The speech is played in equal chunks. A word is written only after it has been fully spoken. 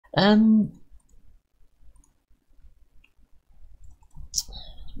I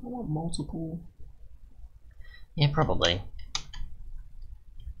want multiple. Yeah, probably.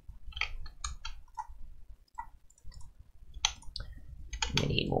 We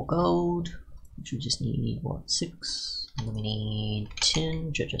need more gold, which we just need, what, 6? And then we need 10,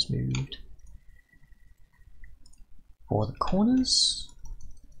 which I just moved. For the corners.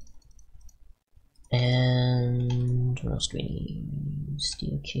 And what else do we need?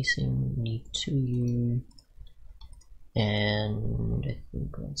 Steel casing, we need 2U. And I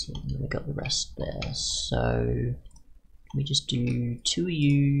think that's it. We got the rest there. So can we just do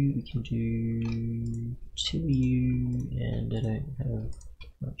 2U? We can do 2U, and I don't have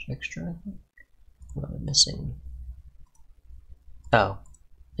much extra, I think. What am I missing? Oh,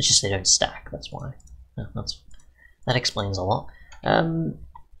 it's just they don't stack, that's why. Oh, that explains a lot.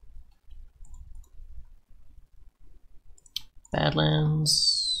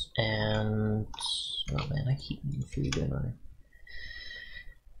 Badlands, and oh man, I keep eating food, don't I?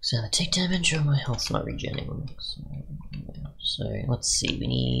 So I take damage or my health's not regenerating. So let's see, we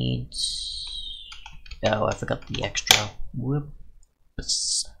need. Oh, I forgot the extra.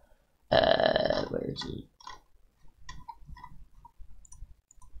 Whoops. Where is it?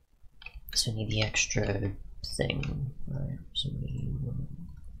 So we need the extra thing. Right, so we need a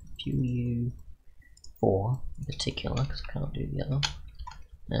few U. 4 in particular, because I can't do the other.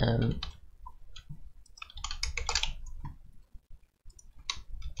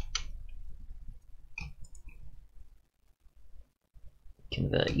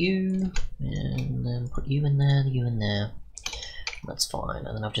 Convert you, and then put you in there, you in there. That's fine,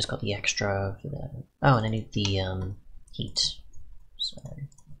 and then I've just got the extra for that. Oh, and I need the heat. So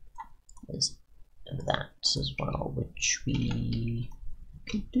there's that as well, which we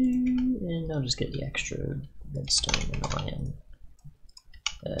could do, and I'll just get the extra redstone and iron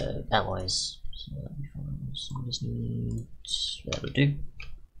alloys, so that'll be fine. So we just need, that'll do.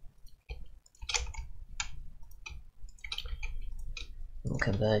 We'll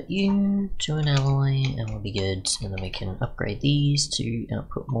convert you to an alloy and we'll be good, and then we can upgrade these to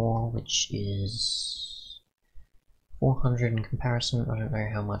output more, which is 400 in comparison. I don't know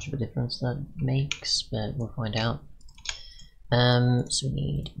how much of a difference that makes, but we'll find out. So we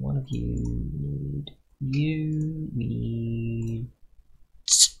need one of you, we need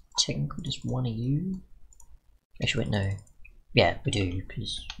technically just one of you. Actually wait, no. Yeah, we do,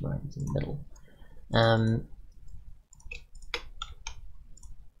 because right in the middle.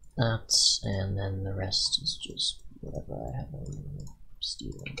 That, and then the rest is just whatever I have on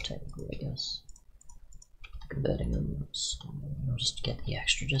steel, technically, I guess. Converting them, so I'll just get the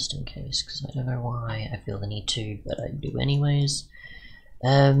extra just in case, because I don't know why I feel the need to, but I do anyways.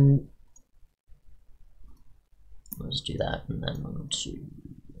 Let's do that, and then we'll to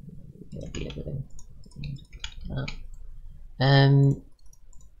be everything. That.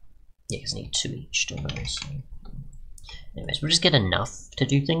 Yeah, because I need 2 each, don't I? So. Anyways, we'll just get enough to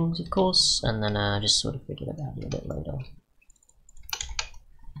do things, of course, and then just sort of figure it out a bit later.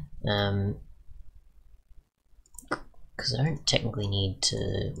 Because I don't technically need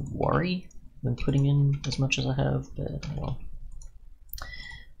to worry when putting in as much as I have, but well.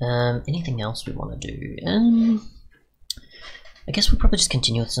 Anything else we want to do? I guess we'll probably just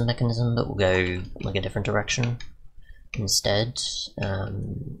continue with some mechanism, but we'll go like a different direction instead.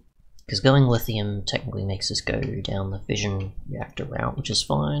 Because going lithium technically makes us go down the fission reactor route, which is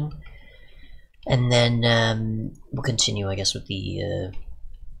fine. And then we'll continue, I guess, with the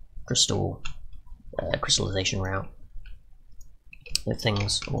crystallization route of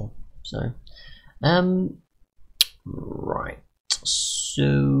things. Cool. So, right.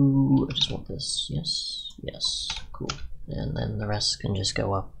 So I just want this. Yes, yes, cool. And then the rest can just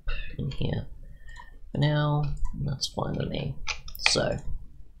go up in here. For now, that's fine with me. So.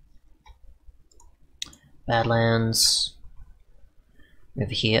 Badlands.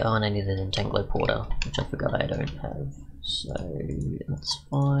 Over here, oh, and I need an Entangler Porter, which I forgot I don't have. So that's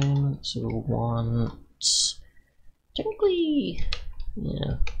fine. So we'll want. Technically,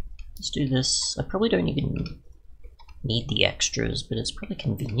 yeah. Let's do this. I probably don't even need the extras, but it's probably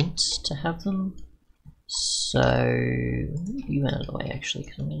convenient to have them. So move you out of the way actually,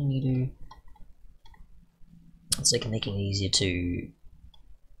 because I'm going to need to. It's like making it easier to.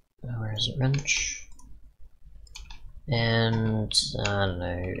 Where is it? Wrench. And I don't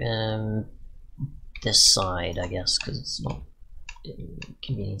know, this side, I guess, because it's not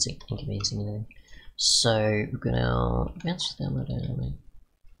inconveniencing anything. So we're gonna advance thermodynamic,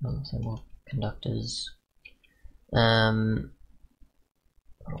 thermal conductors. What do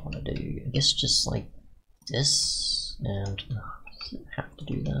I want to do? I guess just like this, and does it have to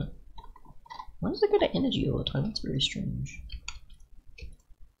do that? Why does it go to energy all the time? That's very strange.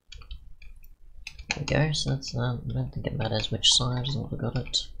 There we go, so that's that. I don't think it matters which side, as long as I got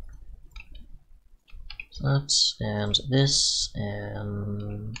it. So that, and this,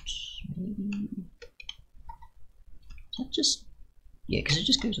 and maybe... Is that just... Yeah, because it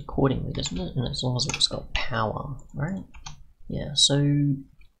just goes accordingly, doesn't it? And as long as it's got power, right? Yeah, so...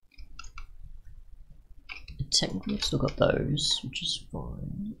 Technically I've still got those, which is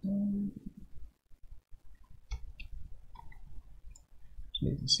fine. Let's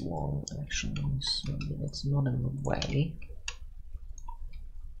move this along, actually, so that's not in the way.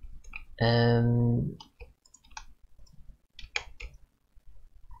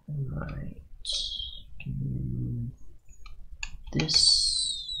 Right.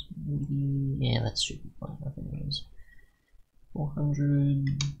 This maybe, yeah, that should be fine. I think it is 400.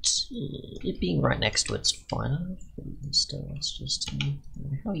 It being right next to it's fine enough. But still, let's just.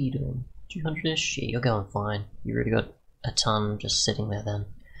 How are you doing? 200ish? Yeah, you're going fine. You already got a ton just sitting there then.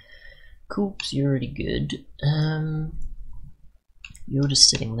 Cool, so you're already good. You're just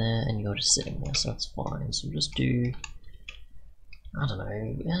sitting there, and you're just sitting there, so that's fine. So we'll just do. I don't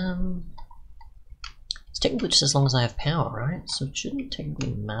know. It's technically just as long as I have power, right? So it shouldn't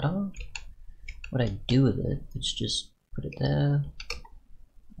technically matter what I do with it. It's just put it there,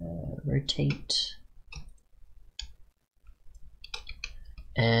 rotate,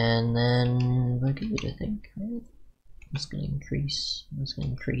 and then we're good, I think, right? It's going to increase, it's going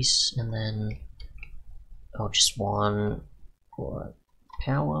to increase, and then, oh, just one for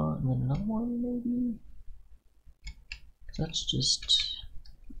power, and then another one, maybe? That's just...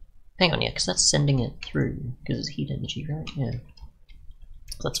 Hang on, yeah, because that's sending it through, because it's heat energy, right? Yeah.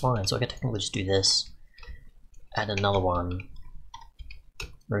 So that's fine, so I can technically just do this, add another one,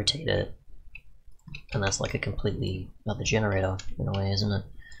 rotate it, and that's like a completely other generator in a way, isn't it?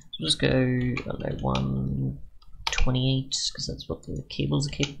 So just go, I don't know, 128, because that's what the cables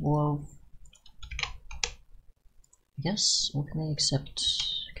are capable of. I guess, or can they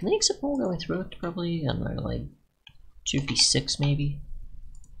accept more going through it, probably? I don't know, like 256 maybe?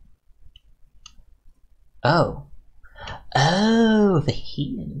 Oh. Oh, the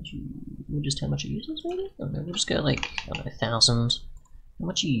heat energy. Or just how much it uses, maybe? I don't know, we'll just go like, I don't know, 1,000. How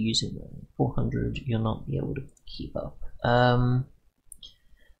much are you using then? 400, you'll not be able to keep up. So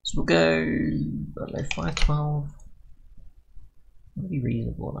we'll go, I don't know, 512. That'll be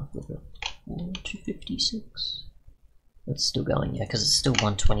reasonable enough with it. 256. That's still going, yeah, because it's still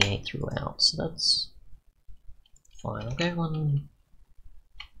 128 throughout, so that's fine. I'll go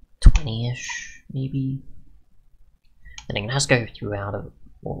 120-ish, maybe. And it has to go throughout of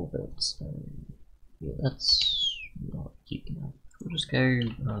all of it, so yeah, that's not keeping up. We'll just go, I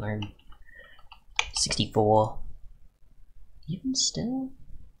don't know, 64. Even still?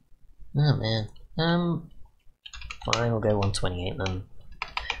 Oh man. Fine, we'll go 128 then.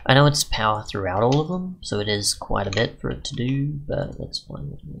 I know it's power throughout all of them, so it is quite a bit for it to do, but that's fine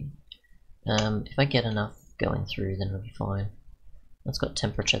with me. If I get enough going through, then it'll be fine. That's got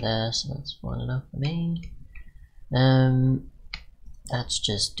temperature there, so that's fine enough for me. That's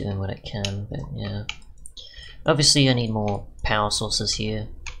just doing what it can, but yeah. Obviously I need more power sources here,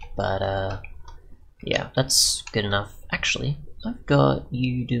 but yeah, that's good enough. Actually, I've got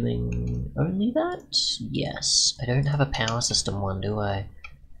you doing only that? Yes. I don't have a power system one, do I?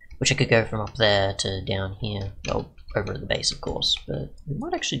 Which I could go from up there to down here. Well, over at the base, of course, but we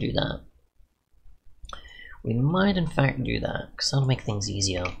might actually do that. We might in fact do that, because that'll make things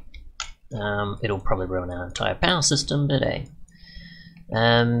easier. It'll probably ruin our entire power system, but hey.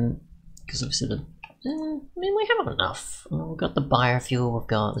 Because obviously I mean, we have enough. We've got the biofuel, we've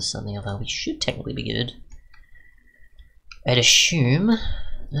got this and the other. We should technically be good. I'd assume.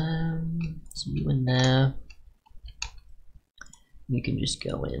 So you in there. You can just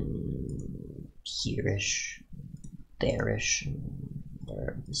go in here-ish, there-ish,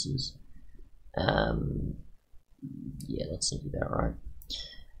 wherever this is. Yeah, that seems about right.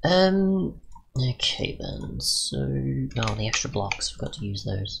 Okay then, so, oh, the extra blocks, forgot to use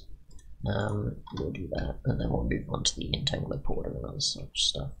those. We'll do that, and then we'll move on to the entangler porter and other such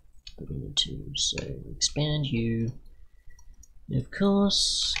stuff that we need to. So, expand you, of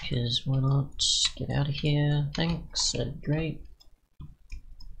course, because why not? Get out of here, thanks, great.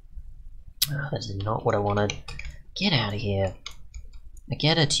 Oh, that is not what I wanted. Get out of here. I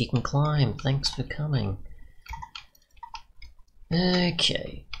get it, you can climb, thanks for coming.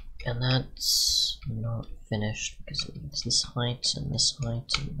 Okay, and that's not finished because it's this height and this height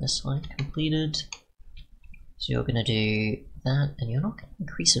and this height completed. So you're gonna do that, and you're not gonna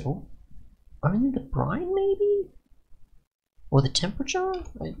increase it all. Only the brine, maybe? Or the temperature?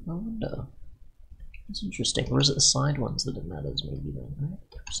 I wonder. That's interesting. Or is it the side ones that it matters? Maybe then, right?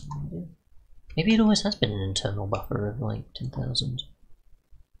 Some idea. Maybe it always has been an internal buffer of like 10,000.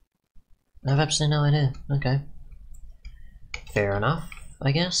 I have absolutely no idea. Okay. Fair enough,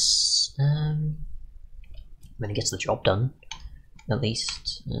 I guess. I mean, it gets the job done, at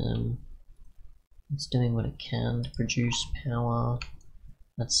least. It's doing what it can to produce power.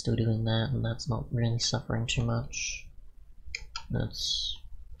 That's still doing that, and that's not really suffering too much. That's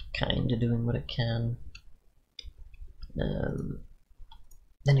kinda doing what it can.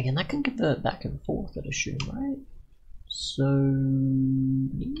 Then again, that can convert back and forth, I'd assume, right? So,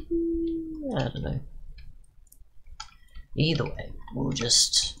 I don't know. Either way, we'll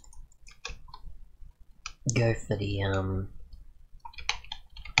just go for the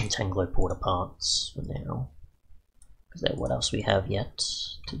Entangloporter parts for now, because that's what else we have yet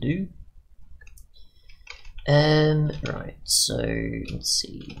to do. Right, so let's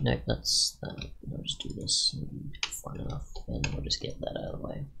see. Nope, that's that. I'll just do this. Fine enough, and we'll just get that out of the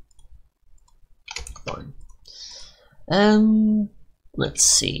way. Fine. Let's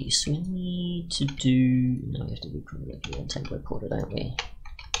see. So we need to do. No, we have to do probably the Entangloporter, don't we?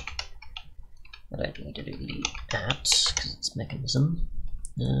 I don't need to do the at because it's mechanism.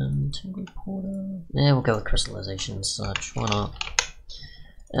 Entangloporter. Yeah, we'll go with crystallization and such. Why not?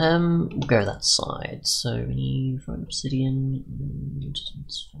 We'll go that side. So we need 5 obsidian and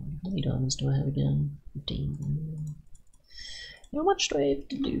that's fine. How many diamonds do I have again? 15. How much do I have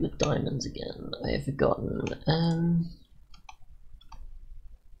to do with diamonds again? I have forgotten.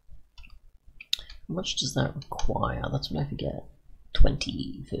 How much does that require? That's what I forget.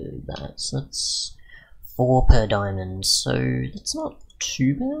 20 for that. So that's 4 per diamond. So that's not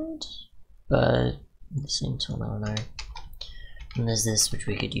too bad, but at the same time, I don't know. And there's this, which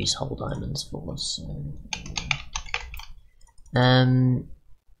we could use whole diamonds for, so...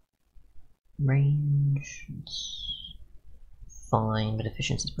 range... it's fine, but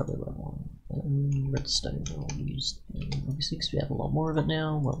efficiency is probably what I want. Redstone I'll use, obviously, because we have a lot more of it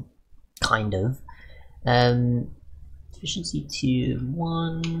now, well, kind of. Efficiency tier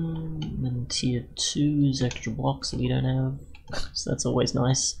 1, and tier 2 is extra blocks that we don't have, so that's always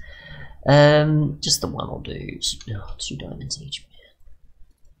nice. Just the one will do. Oh, 2 diamonds each,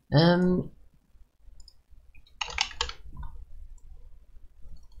 man.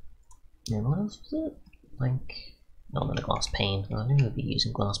 And what else was it? Like, no, not a glass pane. I knew we'd be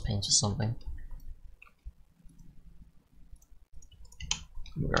using glass panes for something.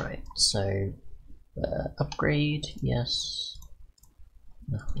 Right, so upgrade, yes.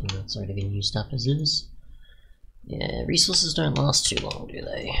 Nothing that's already been used up as is. Yeah, resources don't last too long, do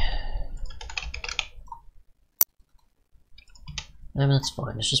they? I mean, that's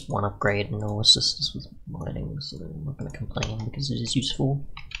fine, it's just one upgrade and it'll assist us with mining, so I'm not going to complain because it is useful.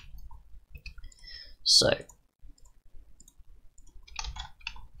 So,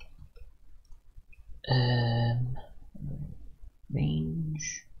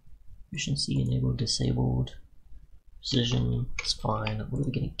 range, efficiency enabled, disabled, precision, it's fine. What are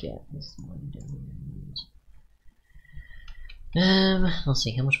we going to get? Let's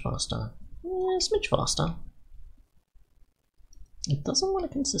see, how much faster? It's much faster. It doesn't want to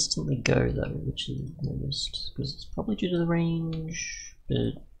consistently go though, which is noticed, because it's probably due to the range,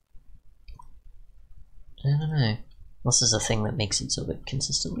 but I don't know. Unless there's a thing that makes it so it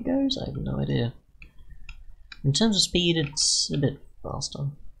consistently goes, I have no idea. In terms of speed, it's a bit faster.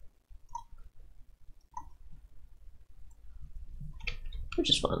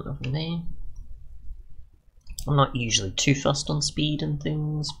 Which is fine enough for me. I'm not usually too fussed on speed and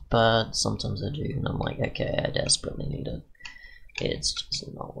things, but sometimes I do, and I'm like, okay, I desperately need it. It's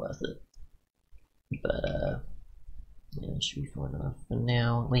just not worth it. But, yeah, it should be fine enough for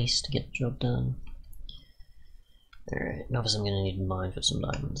now, at least, to get the job done. Alright, obviously I'm going to need to mine for some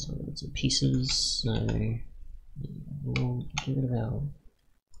diamonds and bits and pieces, so we'll get rid of our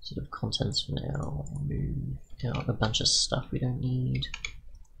sort of contents for now. Move out a bunch of stuff we don't need.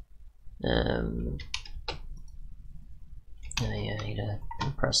 Oh yeah, I need to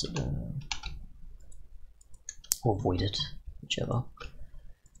compress it or void it, whichever.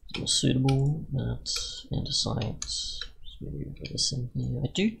 It's more suitable. That's andesite. Just move this in here. I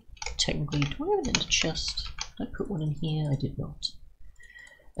do technically. Do I have an ender chest? Did I put one in here? I did not.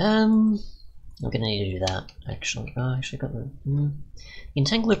 I'm gonna need to do that actually. Oh, actually, I got the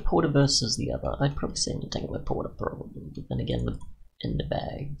Entangloporter versus the other. I'd probably say an Entangloporter probably, but then again, the ender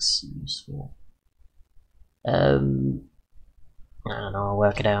bags useful. I don't know. I'll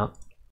work it out.